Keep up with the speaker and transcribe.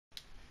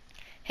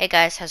Hey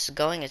guys, how's it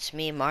going? It's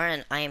me, Martin,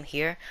 and I am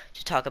here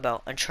to talk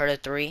about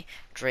Uncharted 3,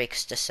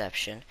 Drake's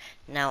Deception.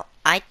 Now,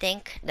 I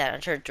think that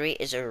Uncharted 3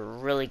 is a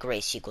really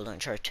great sequel to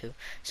Uncharted 2.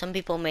 Some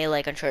people may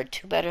like Uncharted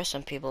 2 better,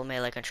 some people may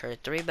like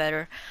Uncharted 3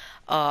 better.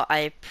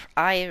 I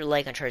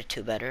like Uncharted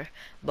 2 better,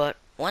 but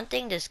one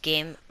thing this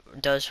game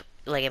does,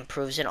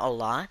 improves in a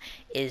lot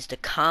is the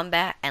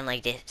combat and,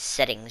 the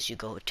settings you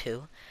go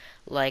to.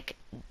 Like,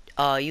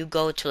 you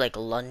go to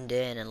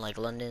London, and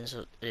London's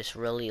this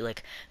really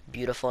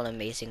beautiful and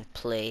amazing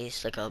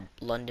place, like a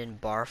London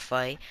bar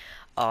fight,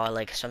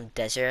 like some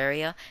desert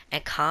area,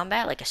 and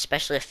combat,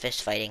 especially if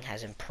fist fighting,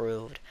 has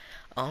improved.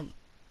 Um,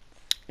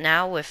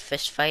 Now with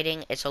fist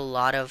fighting, it's a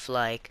lot of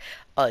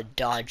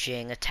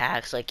dodging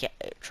attacks,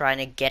 trying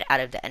to get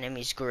out of the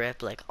enemy's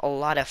grip, like a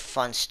lot of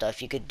fun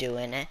stuff you could do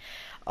in it.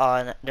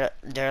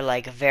 They're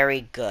like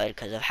very good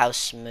because of how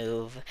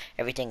smooth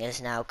everything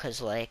is now,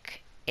 because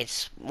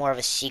it's more of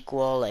a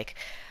sequel,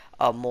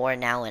 more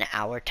now in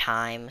our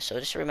time. So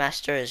this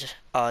remaster is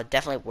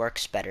definitely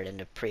works better than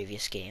the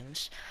previous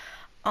games.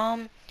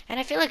 Um, and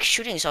I feel like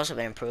shooting's also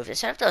been improved.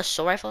 Instead of the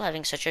assault rifle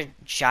having such a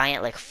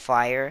giant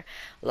fire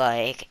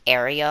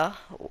area,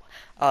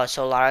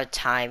 so a lot of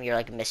time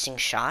you're missing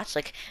shots.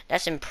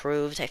 That's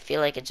improved. I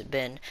feel like it's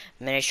been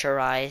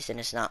miniaturized and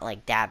it's not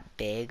that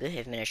big,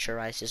 if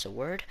miniaturized is a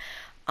word.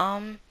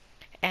 Um,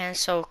 and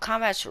so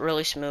combat's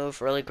really smooth,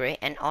 really great,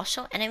 and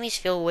also enemies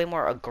feel way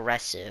more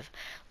aggressive,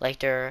 like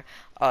they're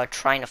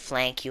trying to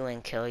flank you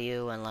and kill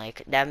you, and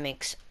that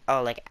makes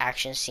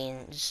action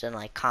scenes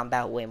and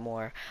combat way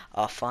more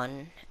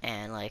fun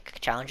and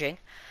challenging.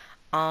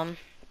 Um,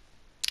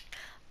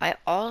 I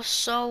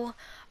also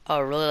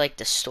really like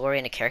the story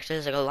and the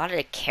characters. Like a lot of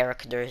the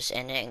characters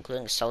in it,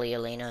 including Sully,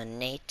 Elena, and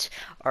Nate,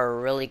 are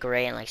really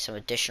great, and some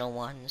additional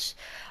ones.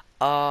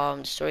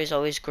 The story's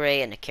always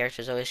great and the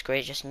character's always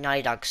great, just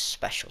Naughty Dog's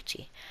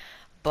specialty.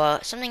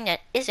 But something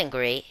that isn't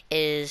great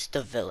is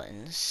the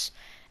villains.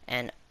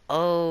 And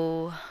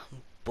oh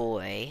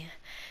boy,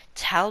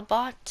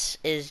 Talbot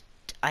is,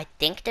 I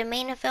think, the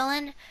main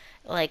villain.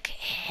 Like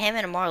him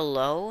and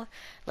Marlowe,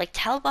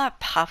 Talbot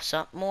pops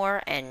up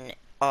more and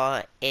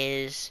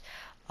is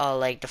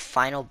the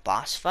final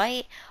boss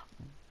fight,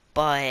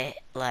 but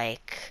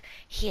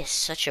he is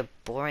such a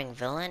boring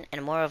villain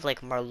and more of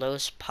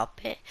Marlowe's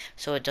puppet,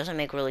 so it doesn't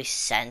make really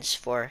sense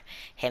for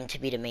him to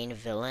be the main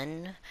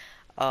villain.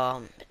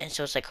 And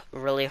so it's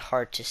really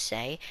hard to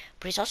say,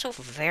 but he's also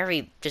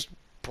very just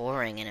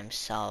boring in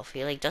himself.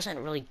 He doesn't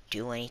really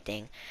do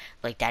anything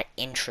that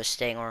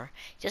interesting, or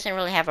he doesn't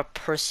really have a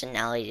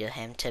personality to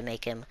him to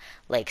make him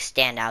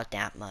stand out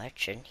that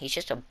much, and he's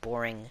just a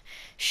boring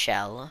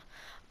shell.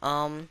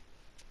 Um,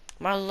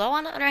 Marlowe,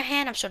 on the other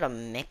hand, I'm sort of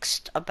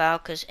mixed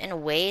about, because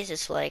in ways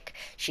it's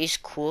she's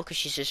cool because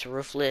she's this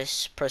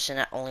ruthless person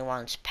that only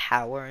wants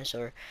power, and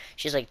so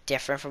she's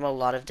different from a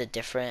lot of the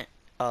different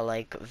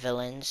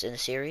villains in the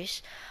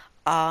series.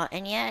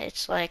 And yeah,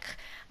 it's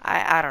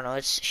I don't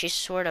know, she's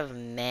sort of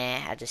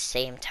meh at the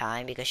same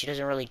time because she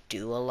doesn't really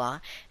do a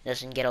lot,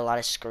 doesn't get a lot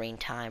of screen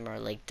time, or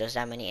does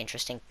that many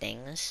interesting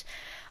things.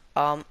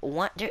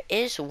 There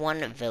is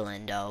one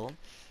villain though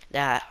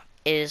that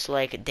is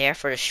there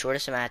for the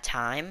shortest amount of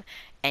time,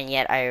 and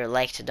yet I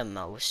liked the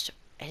most.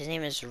 His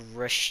name is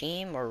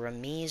Rashim or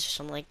Ramiz or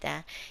something like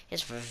that. He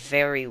has a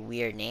very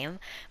weird name,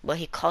 but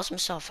he calls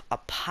himself a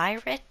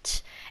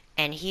pirate,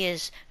 and he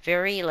is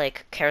very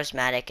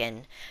charismatic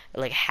and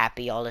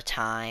happy all the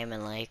time,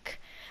 and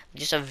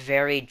just a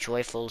very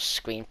joyful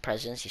screen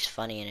presence. He's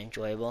funny and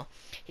enjoyable.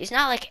 He's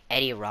not like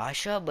Eddie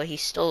Raja, but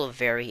he's still a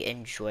very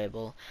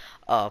enjoyable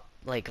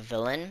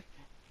villain,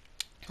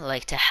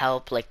 to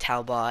help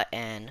Talbot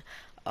and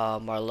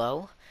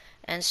Marlowe,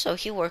 and so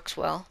he works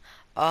well.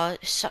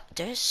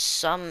 There's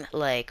some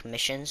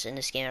missions in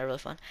this game that are really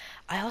fun.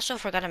 I also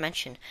forgot to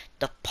mention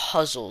the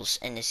puzzles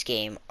in this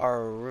game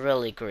are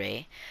really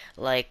great.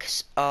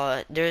 There's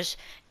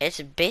it's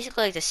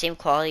basically the same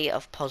quality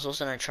of puzzles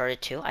in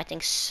Uncharted 2. I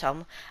think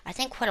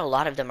quite a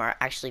lot of them are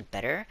actually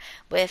better,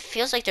 but it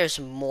feels like there's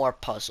more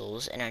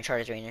puzzles in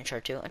Uncharted 3 and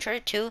Uncharted 2.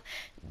 Uncharted 2,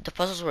 the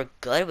puzzles were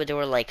good, but there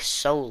were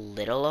so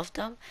little of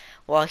them.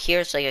 While here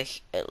it's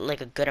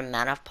like a good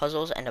amount of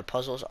puzzles, and the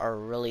puzzles are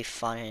really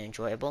fun and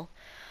enjoyable.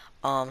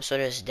 So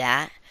there's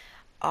that.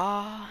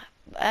 Uh,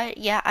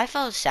 yeah, I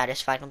felt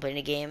satisfied completing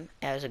the game.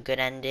 It has a good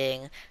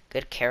ending,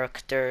 good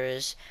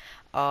characters.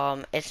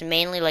 It's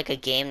mainly a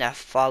game that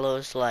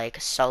follows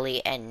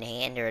Sully and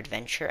Nate and their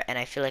adventure, and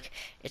I feel like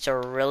it's a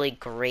really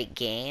great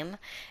game.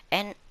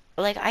 And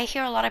I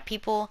hear a lot of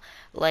people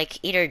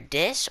either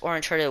this or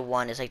Uncharted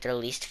 1 is their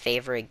least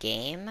favorite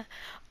game.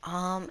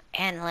 And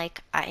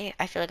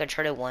I feel like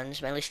Uncharted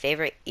 1's my least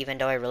favorite, even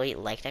though I really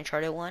liked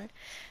Uncharted 1.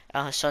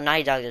 So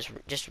Naughty Dog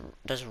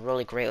does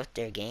really great with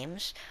their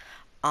games.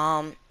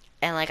 Um,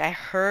 and I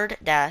heard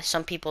that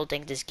some people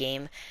think this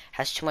game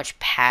has too much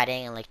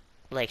padding and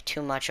like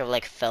too much of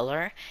like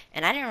filler,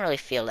 and I didn't really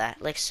feel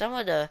that. Like some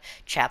of the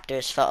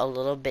chapters felt a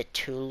little bit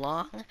too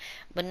long,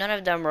 but none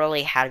of them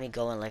really had me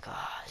going like,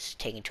 oh, this is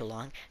taking too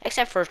long.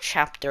 Except for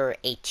chapter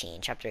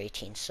 18. Chapter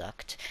 18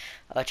 sucked.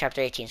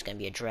 Chapter 18 is gonna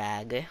be a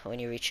drag when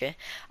you reach it.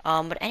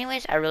 But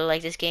anyways, I really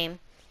like this game.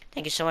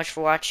 Thank you so much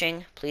for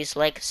watching. Please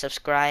like,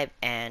 subscribe,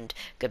 and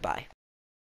goodbye.